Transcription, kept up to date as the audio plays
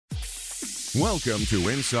Welcome to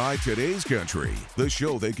Inside Today's Country, the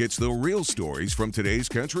show that gets the real stories from today's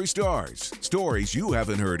country stars. Stories you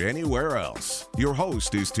haven't heard anywhere else. Your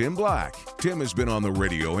host is Tim Black. Tim has been on the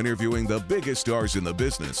radio interviewing the biggest stars in the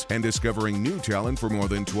business and discovering new talent for more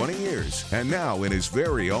than 20 years. And now in his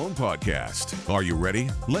very own podcast. Are you ready?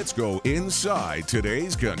 Let's go inside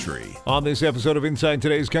today's country. On this episode of Inside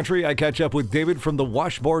Today's Country, I catch up with David from the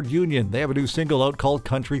Washboard Union. They have a new single out called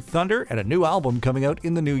Country Thunder and a new album coming out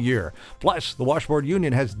in the new year. Plus, the Washboard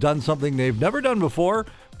Union has done something they've never done before,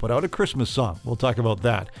 put out a Christmas song. We'll talk about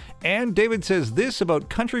that. And David says this about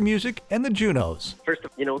country music and the Junos. First,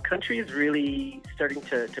 country is really starting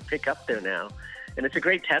to pick up there now. And it's a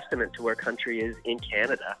great testament to where country is in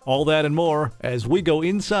Canada. All that and more as we go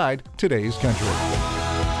inside today's country.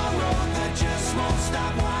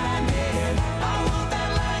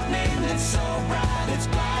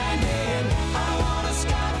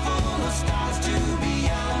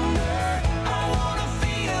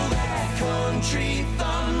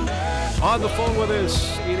 On the phone with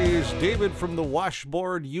us, it is David from the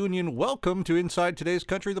Washboard Union. Welcome to Inside Today's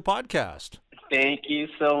Country, the podcast. Thank you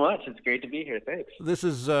so much. It's great to be here. Thanks. This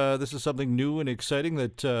is something new and exciting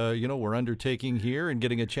that we're undertaking here and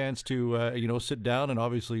getting a chance to sit down and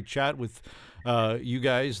obviously chat with you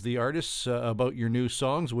guys, the artists, about your new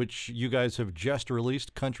songs, which you guys have just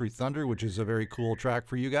released, Country Thunder, which is a very cool track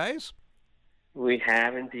for you guys. We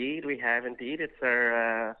have indeed. It's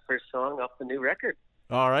our first song off the new record.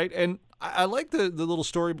 All right, and I like the little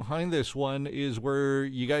story behind this one is where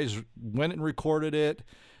you guys went and recorded it,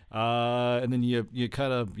 and then you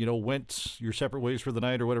kind of went your separate ways for the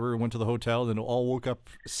night or whatever, and went to the hotel, and then all woke up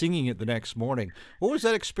singing it the next morning. What was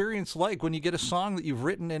that experience like when you get a song that you've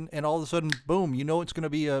written and all of a sudden, boom, it's going to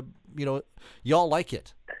be y'all like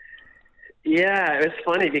it? Yeah, it was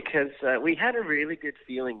funny because we had a really good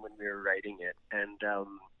feeling when we were writing it, and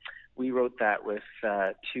we wrote that with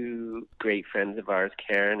two great friends of ours,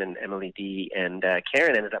 Karen and Emily D, and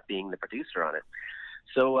Karen ended up being the producer on it.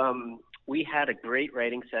 So we had a great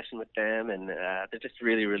writing session with them, and they're just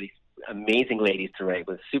really, really amazing ladies to write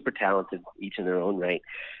with, super talented each in their own right.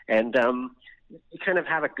 And you kind of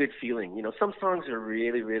have a good feeling. Some songs are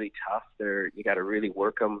really, really tough. You got to really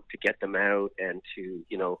work them to get them out and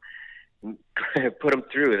to, put them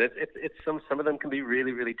through. It's some of them can be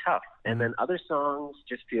really, really tough, and then other songs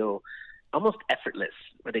just feel almost effortless,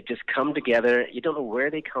 where they just come together. You don't know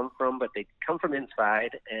where they come from, but they come from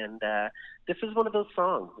inside. And this is one of those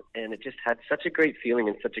songs, and it just had such a great feeling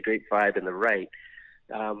and such a great vibe in the right.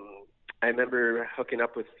 I remember hooking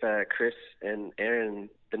up with Chris and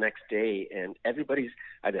Aaron the next day, and everybody's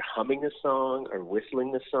either humming the song or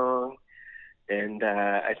whistling the song. And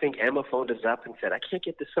I think Emma phoned us up and said, I can't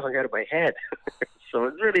get this song out of my head. So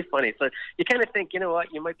it's really funny. So you kind of think, you know what,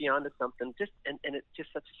 you might be onto something. And it's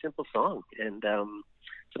just such a simple song. And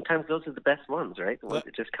sometimes those are the best ones, right? The ones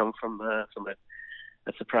that just come from a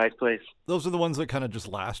surprise place. Those are the ones that kind of just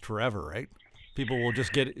last forever, right? People will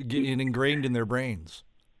just get ingrained in their brains.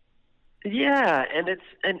 Yeah, and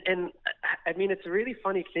it's a really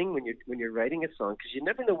funny thing when you're writing a song, because you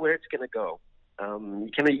never know where it's going to go.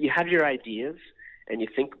 You have your ideas, and you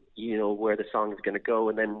think where the song is going to go,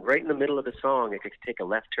 and then right in the middle of the song, it could take a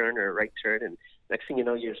left turn or a right turn, and next thing you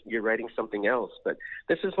know, you're writing something else. But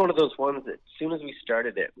this is one of those ones that as soon as we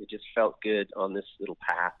started it, we just felt good on this little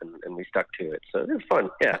path, and we stuck to it. So it was fun,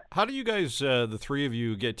 yeah. How do you guys, the three of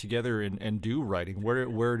you, get together and do writing?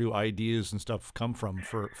 Where do ideas and stuff come from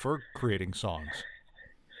for creating songs?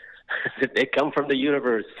 They come from the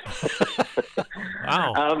universe.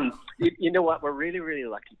 Wow. You know what? We're really, really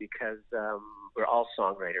lucky because we're all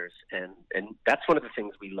songwriters, and that's one of the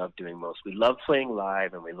things we love doing most. We love playing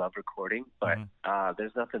live and we love recording, but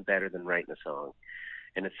there's nothing better than writing a song.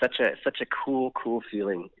 And it's such a cool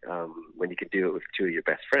feeling when you can do it with two of your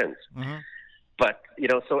best friends. Mm-hmm. But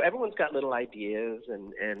so everyone's got little ideas,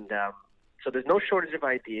 and so there's no shortage of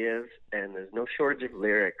ideas, and there's no shortage of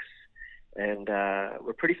lyrics. And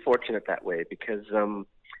we're pretty fortunate that way because,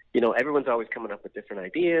 everyone's always coming up with different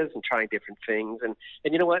ideas and trying different things. And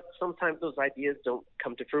you know what? Sometimes those ideas don't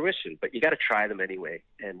come to fruition, but you got to try them anyway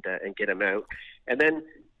and get them out. And then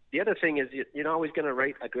the other thing is you're not always going to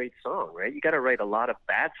write a great song, right? You got to write a lot of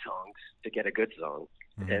bad songs to get a good song.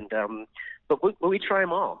 Mm-hmm. And but we try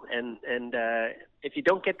them all. And if you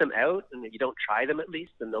don't get them out and you don't try them at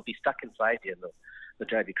least, then they'll be stuck inside you and they'll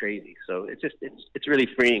drive you crazy. So it's really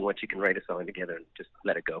freeing once you can write a song together and just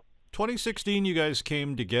let it go. 2016, you guys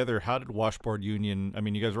came together. How did Washboard Union,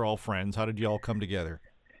 you guys are all friends. How did you all come together?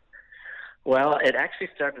 Well, it actually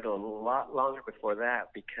started a lot longer before that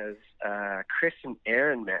because Chris and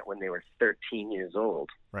Aaron met when they were 13 years old.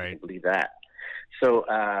 Right. Can you believe that? So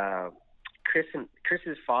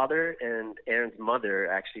Chris's father and Aaron's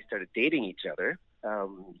mother actually started dating each other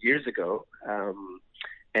years ago,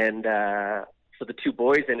 and so the two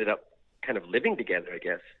boys ended up kind of living together, I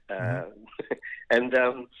guess. And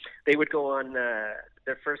they would go on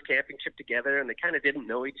their first camping trip together, and they kind of didn't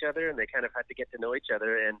know each other, and they kind of had to get to know each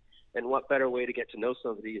other. And what better way to get to know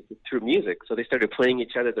somebody is through music? So they started playing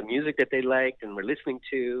each other the music that they liked and were listening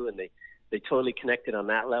to, and they totally connected on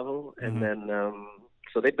that level. And then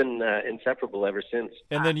so they've been inseparable ever since.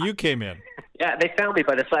 And then you came in. Yeah, they found me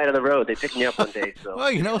by the side of the road. They picked me up one day. So.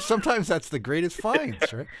 Well, sometimes that's the greatest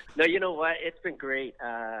finds, right? No, you know what? It's been great.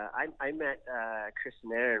 I met Chris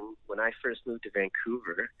and Aaron when I first moved to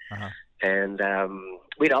Vancouver. And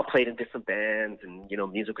we'd all played in different bands, and,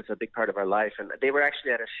 music was a big part of our life. And they were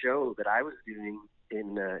actually at a show that I was doing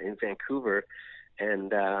in Vancouver.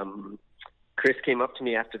 And Chris came up to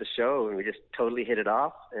me after the show, and we just totally hit it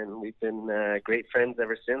off, and we've been great friends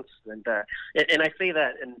ever since. And I say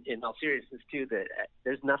that in all seriousness too, that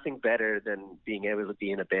there's nothing better than being able to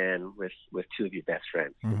be in a band with two of your best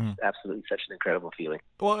friends. It's absolutely such an incredible feeling.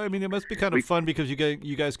 Well, I mean, it must be kind of fun because you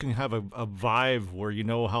guys can have a vibe where you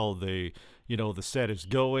know how the set is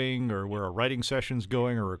going, or where a writing session's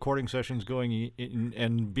going, or recording session's going,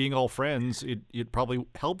 and being all friends, it probably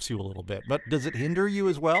helps you a little bit. But does it hinder you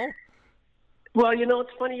as well? Well,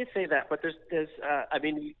 it's funny you say that, but there's I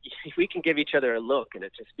mean, we can give each other a look, and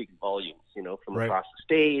it just speaks volumes, from across the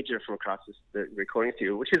stage or from across the recording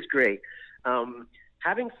studio, which is great.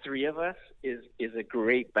 Having three of us is a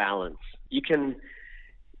great balance. You're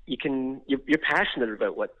passionate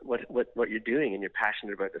about what you're doing, and you're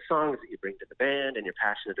passionate about the songs that you bring to the band, and you're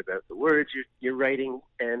passionate about the words you're writing,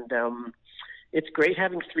 and it's great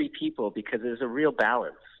having three people because there's a real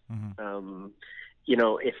balance.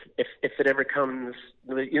 If it ever comes,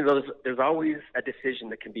 there's always a decision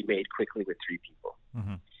that can be made quickly with three people.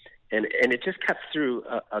 And it just cuts through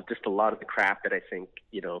just a lot of the crap that I think,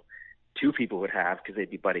 two people would have because they'd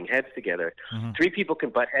be butting heads together. Three people can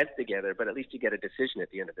butt heads together, but at least you get a decision at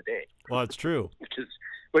the end of the day. Well, it's true.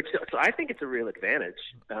 So I think it's a real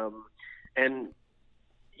advantage. And,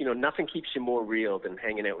 nothing keeps you more real than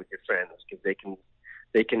hanging out with your friends because they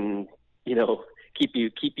can,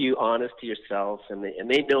 keep you honest to yourself, and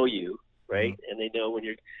they know you, right? And they know when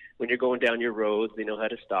you're going down your roads, they know how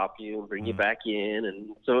to stop you and bring you back in,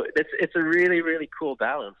 and so it's a really, really cool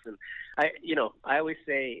balance. And I always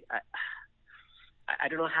say I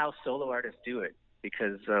don't know how solo artists do it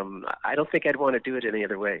because I don't think I'd want to do it any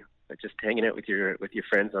other way. But just hanging out with your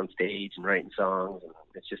friends on stage and writing songs, and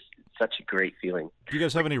it's just such a great feeling. Do you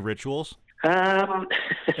guys have any rituals?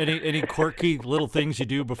 Any quirky little things you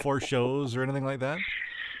do before shows or anything like that?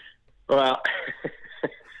 Well,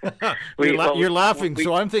 you're laughing,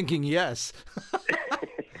 so I'm thinking yes.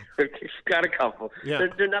 We've got a couple. Yeah.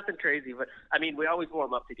 They're nothing crazy, but I mean, we always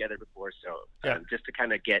warm up together before show, just to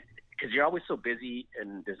kind of get, because you're always so busy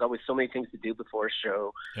and there's always so many things to do before a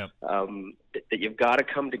show, that you've got to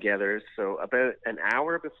come together. So about an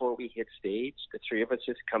hour before we hit stage, the three of us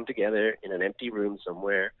just come together in an empty room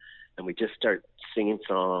somewhere, and we just start singing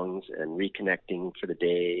songs and reconnecting for the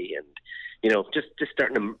day, and just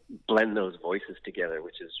starting to blend those voices together,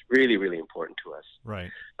 which is really, really important to us.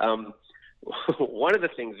 Right. One of the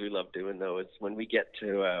things we love doing, though, is when we get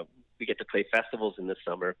to play festivals in the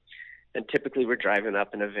summer, and typically we're driving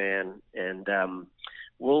up in a van, and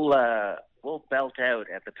we'll belt out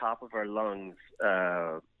at the top of our lungs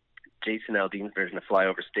Jason Aldean's version of "Fly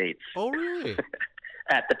Over States." Oh, really?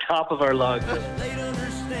 At the top of our lungs.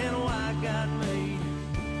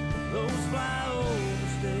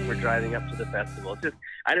 We're driving up to the festival.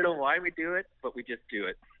 I don't know why we do it, but we just do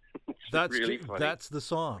it. That's really funny. That's the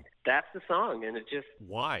song. That's the song, and it just...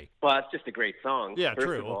 Why? Well, it's just a great song. Yeah, first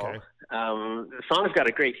true. Of all. Okay. The song's got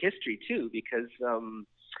a great history too, because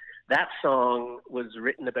that song was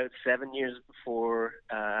written about 7 years before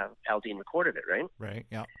Aldean recorded it, right? Right.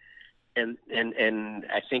 Yeah. And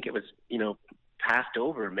I think it was passed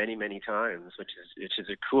over many, many times, which is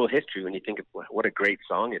a cool history when you think of what a great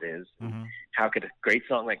song it is. How could a great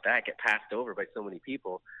song like that get passed over by so many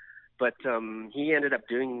people? But he ended up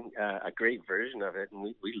doing a great version of it, and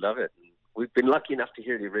we love it. And we've been lucky enough to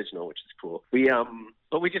hear the original, which is cool.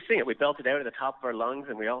 But we just sing it. We belt it out at the top of our lungs,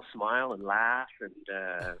 and we all smile and laugh. And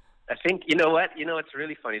I think, you know what? It's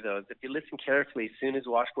really funny, though, is if you listen carefully, as soon as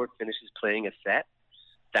Washboard finishes playing a set,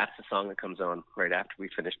 that's the song that comes on right after we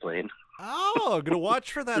finish playing. Oh, I'm going to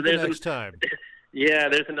watch for that so the next time. Yeah,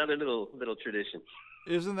 there's another little tradition.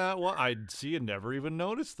 Isn't that what I'd see? And never even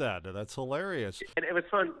noticed that. That's hilarious. And it was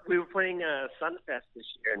fun. We were playing Sunfest this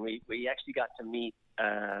year, and we actually got to meet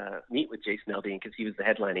with Jason Aldean because he was the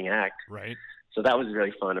headlining act. Right. So that was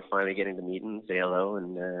really fun. Of finally getting to meet him, say hello,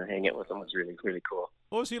 and hang out with him was really, really cool.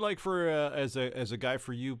 What was he like for as a guy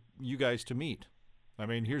for you guys to meet? I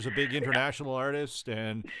mean, here's a big international artist,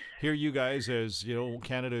 and here you guys as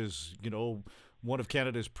Canada's one of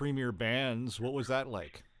Canada's premier bands. What was that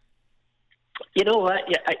like? You know what?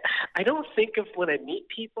 Yeah, I don't think of when I meet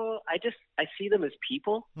people. I see them as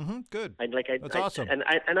people. Mm-hmm, good. That's awesome. And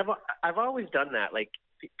I've always done that. Like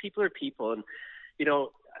people are people, and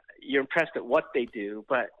you're impressed at what they do,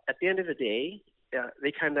 but at the end of the day,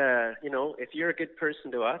 they kind of, if you're a good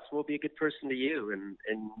person to us, we'll be a good person to you, and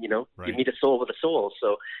Right. You meet a soul with a soul.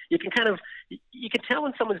 So you can you can tell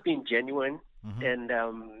when someone's being genuine, Mm-hmm.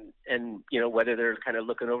 and whether they're kind of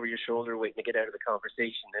looking over your shoulder, waiting to get out of the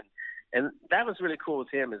conversation, and that was really cool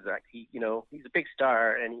with him. Is that he's a big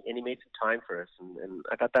star, and he made some time for us, and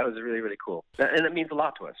I thought that was really, really cool, and it means a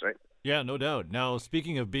lot to us, right? Yeah, no doubt. Now,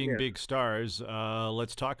 speaking of being Yeah. big stars,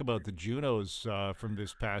 let's talk about the Junos from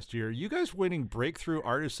this past year. You guys winning Breakthrough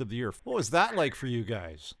Artist of the Year. What was that like for you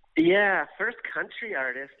guys? Yeah, first country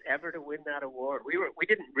artist ever to win that award. We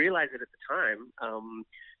didn't realize it at the time.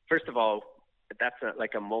 First of all, that's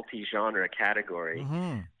like a multi-genre category,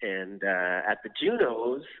 Mm-hmm. and at the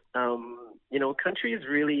Junos, country is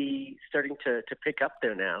really starting to pick up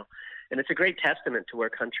there now, and it's a great testament to where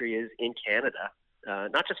country is in Canada.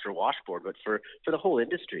 Not just for Washboard, but for the whole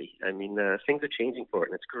industry. I mean, things are changing for it,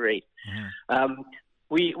 and it's great. Mm-hmm.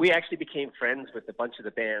 We actually became friends with a bunch of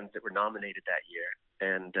the bands that were nominated that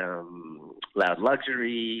year, and Loud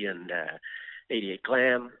Luxury and 88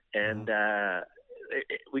 Glam, and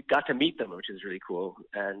we got to meet them, which is really cool.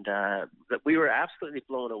 And but we were absolutely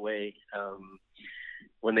blown away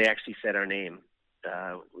when they actually said our name.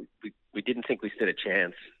 We didn't think we stood a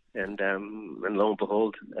chance. And lo and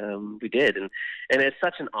behold, we did, and it's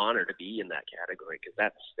such an honor to be in that category, because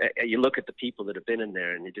that's, you look at the people that have been in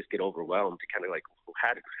there and you just get overwhelmed, to kind of like,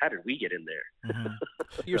 how did we get in there?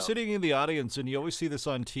 Mm-hmm. You're sitting in the audience, and you always see this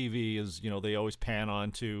on TV, as they always pan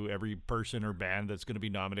on to every person or band that's going to be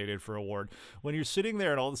nominated for an award. When you're sitting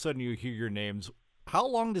there and all of a sudden you hear your names, how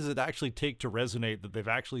long does it actually take to resonate that they've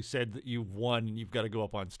actually said that you've won and you've got to go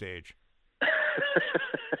up on stage?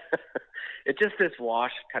 It just, this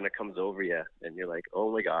wash kind of comes over you, and you're like,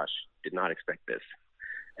 oh my gosh, did not expect this.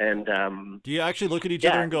 And do you actually look at each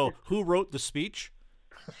other and go, who wrote the speech?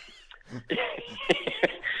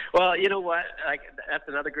 Well, you know what? Like, that's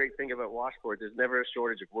another great thing about Washboard. There's never a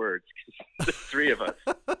shortage of words. There's three of us,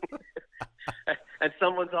 and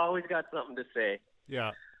someone's always got something to say.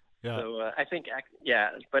 Yeah. Yeah. So I think,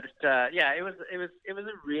 but it was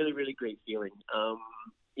a really, really great feeling.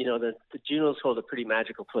 The Junos hold a pretty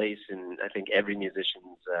magical place in, I think, every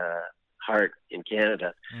musician's heart in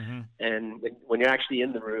Canada. Mm-hmm. And when you're actually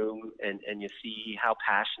in the room and you see how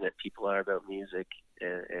passionate people are about music,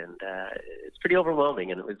 and it's pretty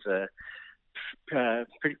overwhelming. And it was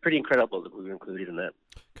pretty incredible that we were included in that.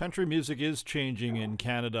 Country music is changing in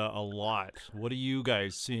Canada a lot. What are you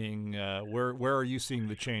guys seeing? Where are you seeing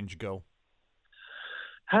the change go?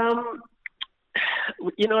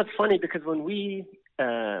 It's funny, because when we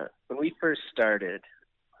first started,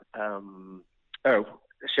 or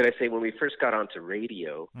should I say, when we first got onto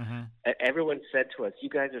radio, Mm-hmm. everyone said to us, "You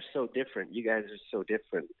guys are so different. You guys are so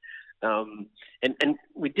different." And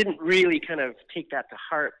we didn't really kind of take that to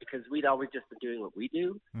heart, because we'd always just been doing what we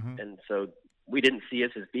do, Mm-hmm. and so we didn't see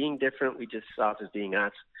us as being different. We just saw us as being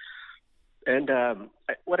us. And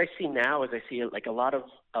what I see now is I see like a lot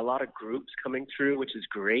of groups coming through, which is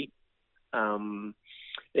great. I'm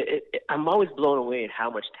always blown away at how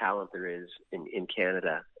much talent there is in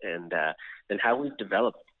Canada, and how we've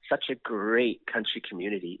developed such a great country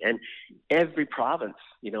community. And every province,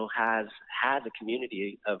 has a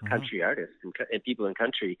community of country artists and people in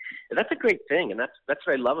country. And that's a great thing. And that's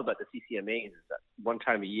what I love about the CCMAs, is that one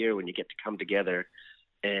time a year when you get to come together,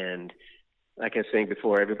 and like I was saying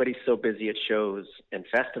before, everybody's so busy at shows and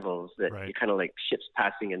festivals that Right. you're kind of like ships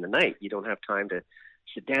passing in the night. You don't have time to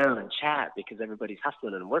sit down and chat, because everybody's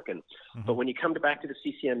hustling and working. Mm-hmm. But when you come back to the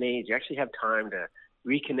CCMAs, you actually have time to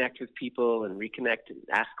reconnect with people and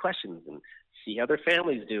ask questions and see how their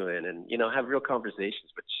family's doing, and have real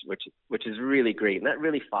conversations, which is really great. And that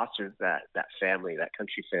really fosters that family, that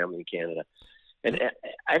country family in Canada. And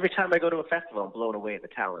every time I go to a festival, I'm blown away at the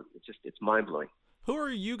talent. It's mind blowing. Who are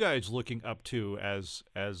you guys looking up to as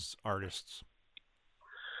artists?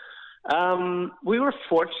 We were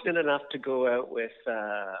fortunate enough to go out with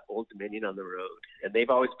Old Dominion on the road, and they've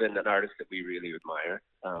always been an artist that we really admire,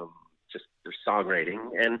 just their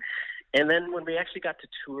songwriting. And then when we actually got to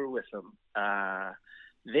tour with them,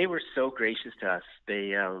 they were so gracious to us.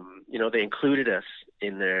 They, they included us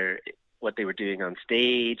in their what they were doing on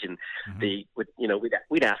stage, and they would,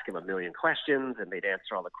 we'd ask them a million questions, and they'd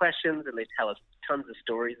answer all the questions, and they'd tell us tons of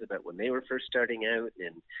stories about when they were first starting out,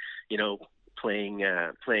 and playing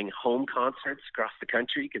home concerts across the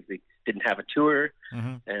country because they didn't have a tour,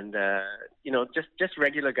 and just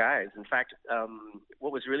regular guys. In fact,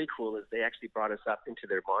 what was really cool is they actually brought us up into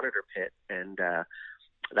their monitor pit, and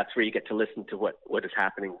that's where you get to listen to what is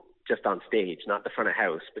happening just on stage, not the front of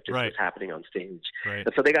house, but just what's happening on stage. Right.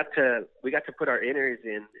 And so we got to put our inners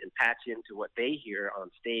in and patch into what they hear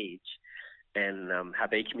on stage, and how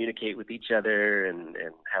they communicate with each other, and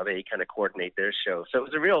how they kind of coordinate their show. So it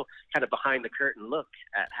was a real kind of behind the curtain look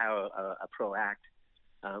at how a pro act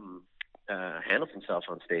handles himself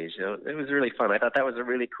on stage. It was really fun. I thought that was a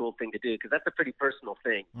really cool thing to do, because that's a pretty personal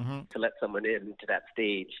thing to let someone into that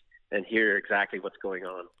stage and hear exactly what's going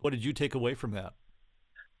on. What did you take away from that?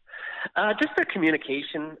 Just their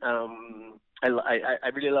communication. I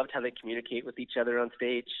really loved how they communicate with each other on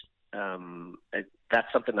stage.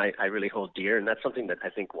 That's something I really hold dear, and that's something that I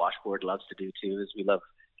think Washboard loves to do too. Is we love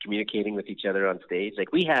communicating with each other on stage.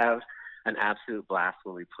 Like, we have an absolute blast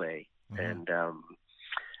when we play, and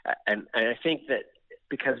I think that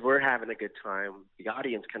because we're having a good time, the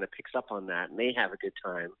audience kind of picks up on that, and they have a good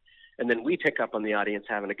time, and then we pick up on the audience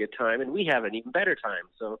having a good time, and we have an even better time.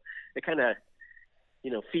 So it kind of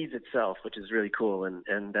feeds itself, which is really cool, and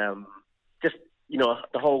just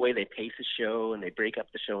the whole way they pace a show and they break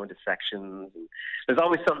up the show into sections. And there's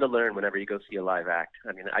always something to learn whenever you go see a live act.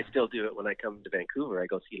 I mean, I still do it when I come to Vancouver. I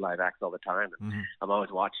go see live acts all the time. And I'm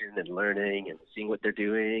always watching and learning and seeing what they're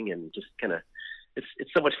doing, and just kind of,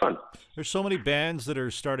 it's so much fun. There's so many bands that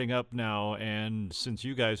are starting up now, and since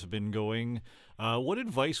you guys have been going, what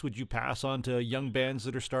advice would you pass on to young bands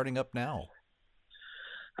that are starting up now?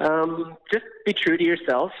 Just be true to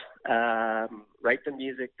yourself. Write the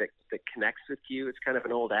music that connects with you. It's kind of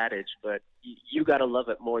an old adage, but you got to love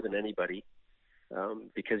it more than anybody,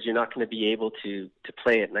 because you're not going to be able to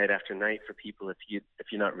play it night after night for people if you're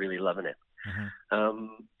not really loving it. And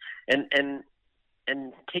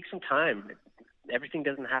take some time. Everything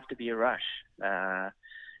doesn't have to be a rush.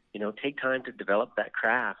 Take time to develop that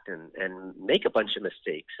craft and make a bunch of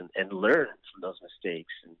mistakes and learn from those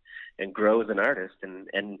mistakes and grow as an artist.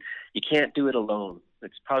 And you can't do it alone.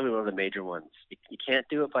 It's probably one of the major ones. You can't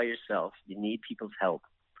do it by yourself. You need people's help.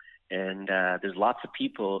 And there's lots of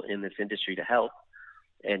people in this industry to help.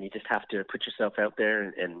 And you just have to put yourself out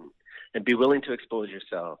there and be willing to expose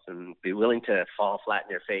yourself, and be willing to fall flat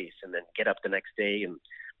in your face, and then get up the next day and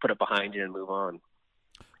put it behind you and move on.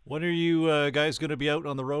 When are you guys going to be out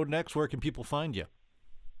on the road next? Where can people find you?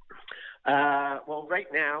 Well, right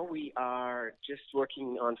now we are just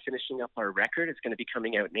working on finishing up our record. It's going to be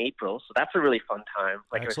coming out in April, so that's a really fun time.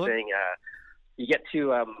 Like Excellent. I was saying, you get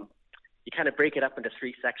to you kind of break it up into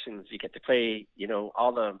 3 sections. You get to play,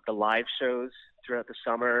 all the live shows throughout the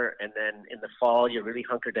summer, and then in the fall you really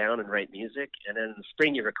hunker down and write music, and then in the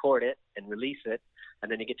spring you record it and release it,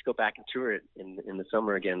 and then you get to go back and tour it in the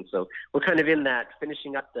summer again. So we're kind of in that,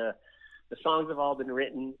 finishing up the songs have all been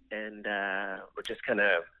written, and we're just kind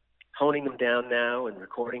of honing them down now and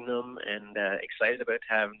recording them, and excited about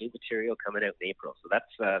to have new material coming out in April. So that's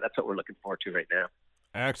what we're looking forward to right now.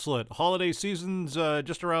 Excellent. Holiday season's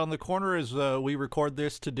just around the corner as we record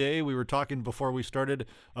this today. We were talking before we started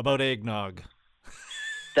about eggnog.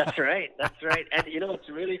 That's right. And what's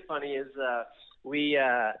really funny is we,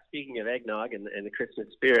 speaking of eggnog and the Christmas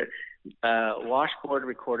spirit, Washboard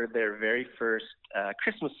recorded their very first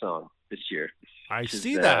Christmas song this year. I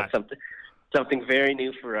see that. Something very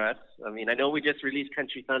new for us. I mean, I know we just released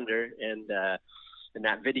Country Thunder and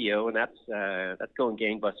that video, and that's going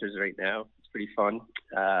gangbusters right now. It's pretty fun.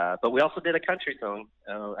 But we also did a country song,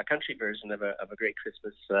 a country version of a great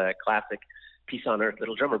Christmas classic, "Peace on Earth,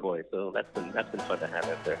 Little Drummer Boy." So that's been fun to have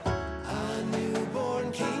out there. A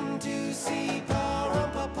newborn king to see,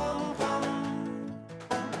 pa-rum-pa-pum-pum.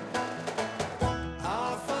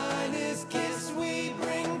 Our finest gifts we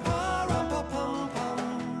bring, pa-rum-pa-pum-pum.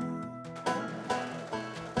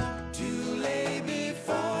 To lay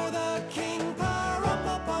before the king,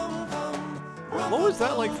 pa-rum-pa-pum-pum. What was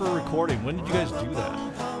that like for recording? When did you guys do that?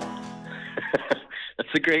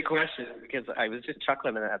 That's a great question, because I was just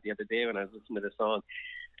chuckling at that the other day when I was listening to the song.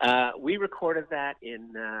 We recorded that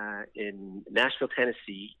in Nashville,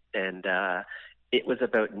 Tennessee, and it was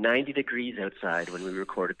about 90 degrees outside when we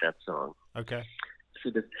recorded that song. Okay. So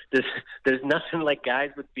there's nothing like guys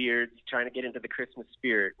with beards trying to get into the Christmas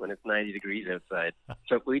spirit when it's 90 degrees outside.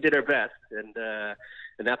 So we did our best, and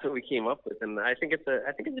that's what we came up with. And I think it's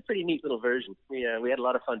a pretty neat little version. We had a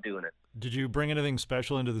lot of fun doing it. Did you bring anything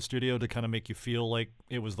special into the studio to kind of make you feel like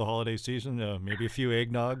it was the holiday season? Maybe a few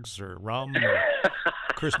eggnogs or rum or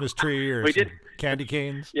Christmas tree or candy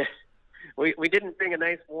canes? Yeah. We didn't bring a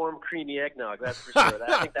nice, warm, creamy eggnog, that's for sure.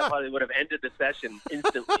 I think that probably would have ended the session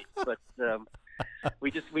instantly. But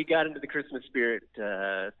we got into the Christmas spirit,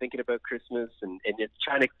 thinking about Christmas and just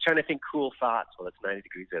trying to think cool thoughts while it's 90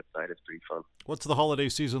 degrees outside. It's pretty fun. What's the holiday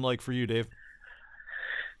season like for you, Dave?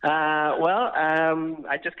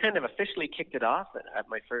 I just kind of officially kicked it off at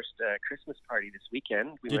my first Christmas party this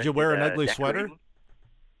weekend. Did you wear an ugly sweater?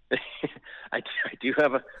 I do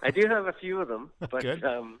have a few of them, but Good.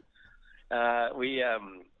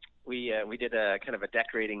 we did a kind of a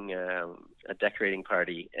decorating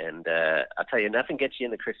party, and I'll tell you, nothing gets you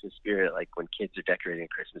in the Christmas spirit like when kids are decorating a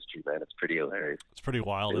Christmas tree, man. It's pretty hilarious. It's pretty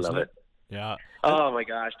wild, They isn't love it? Yeah. Oh my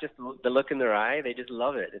gosh, just the look in their eye, they just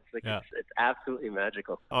love it. It's like Yeah. it's absolutely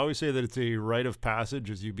magical. I always say that it's a rite of passage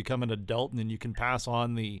as you become an adult, and then you can pass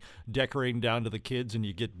on the decorating down to the kids, and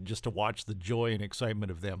you get just to watch the joy and excitement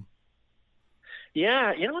of them.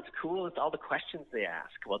 Yeah, you know what's cool is all the questions they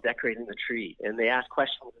ask while decorating the tree. And they ask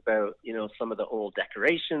questions about, some of the old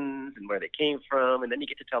decorations and where they came from. And then you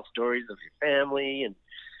get to tell stories of your family and,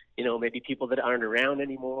 maybe people that aren't around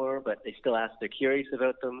anymore, but they still ask, they're curious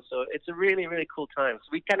about them. So it's a really, really cool time. So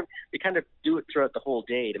we kind of do it throughout the whole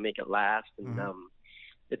day to make it last. And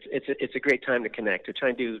it's a great time to connect. We try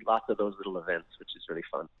and do lots of those little events, which is really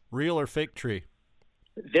fun. Real or fake tree?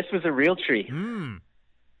 This was a real tree.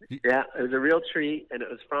 Yeah, it was a real tree, and it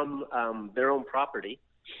was from their own property.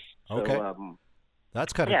 Okay. So,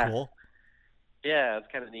 that's kind of cool. Yeah, it's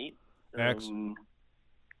kind of neat.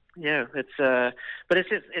 Yeah, but it's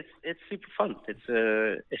super fun. It's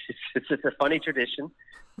just a funny tradition,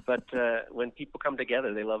 but when people come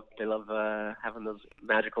together, they love having those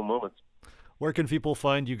magical moments. Where can people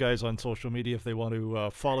find you guys on social media if they want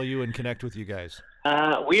to follow you and connect with you guys?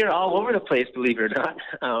 We are all over the place, believe it or not.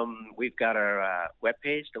 We've got our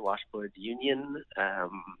webpage,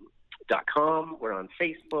 thewashboardunion.com. We're on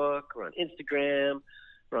Facebook. We're on Instagram.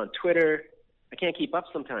 We're on Twitter. I can't keep up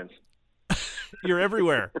sometimes. You're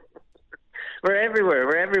everywhere. We're everywhere.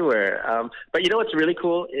 But you know what's really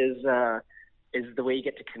cool is the way you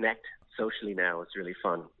get to connect socially now. It's really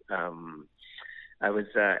fun. I was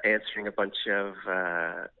answering a bunch of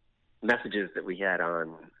messages that we had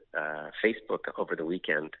on Facebook over the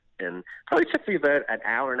weekend, and probably took me about an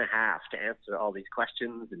hour and a half to answer all these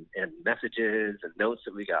questions and messages and notes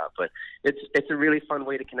that we got. But it's a really fun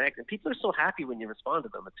way to connect, and people are so happy when you respond to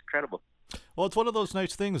them. It's incredible. Well, it's one of those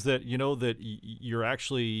nice things that, that you're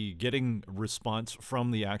actually getting response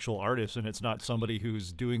from the actual artist, and it's not somebody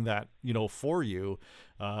who's doing that, for you,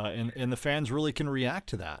 and the fans really can react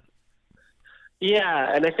to that.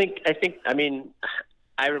 Yeah, and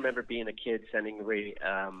I remember being a kid sending away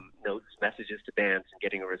notes, messages to bands and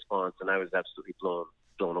getting a response, and I was absolutely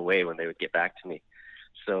blown away when they would get back to me.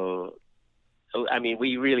 So,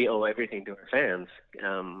 we really owe everything to our fans,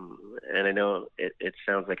 and I know it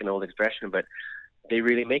sounds like an old expression, but they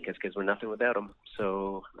really make us because we're nothing without them.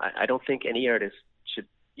 So I don't think any artist should,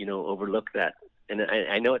 overlook that. And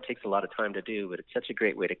I know it takes a lot of time to do, but it's such a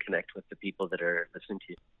great way to connect with the people that are listening to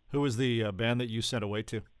you. Who was the band that you sent away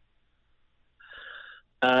to?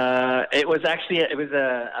 It was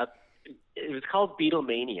called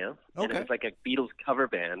Beatlemania, and it was like a Beatles cover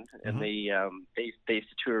band, and they used to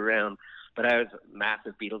tour around. But I was a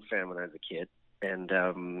massive Beatles fan when I was a kid, and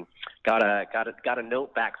got a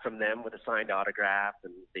note back from them with a signed autograph,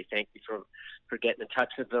 and they thanked me for getting in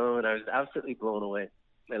touch with them, and I was absolutely blown away.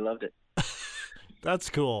 I loved it.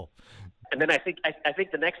 That's cool. And then I think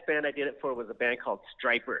the next band I did it for was a band called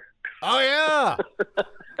Striper. Oh yeah.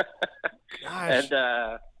 Gosh.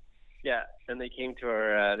 And they came to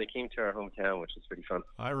our hometown, which was pretty fun.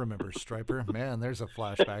 I remember Striper. Man, there's a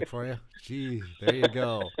flashback for you. Gee, there you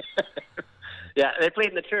go. Yeah, they played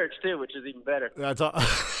in the church too, which is even better. That's all.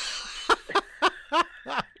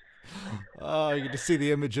 Oh, you get to see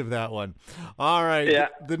the image of that one. All right. Yeah.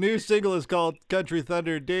 The new single is called Country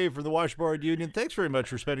Thunder. Dave from the Washboard Union, thanks very much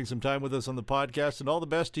for spending some time with us on the podcast, and all the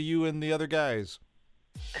best to you and the other guys.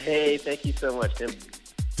 Hey, thank you so much, Tim.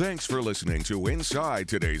 Thanks for listening to Inside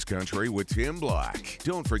Today's Country with Tim Black.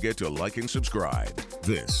 Don't forget to like and subscribe.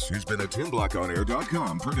 This has been a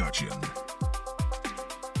TimBlackOnAir.com production.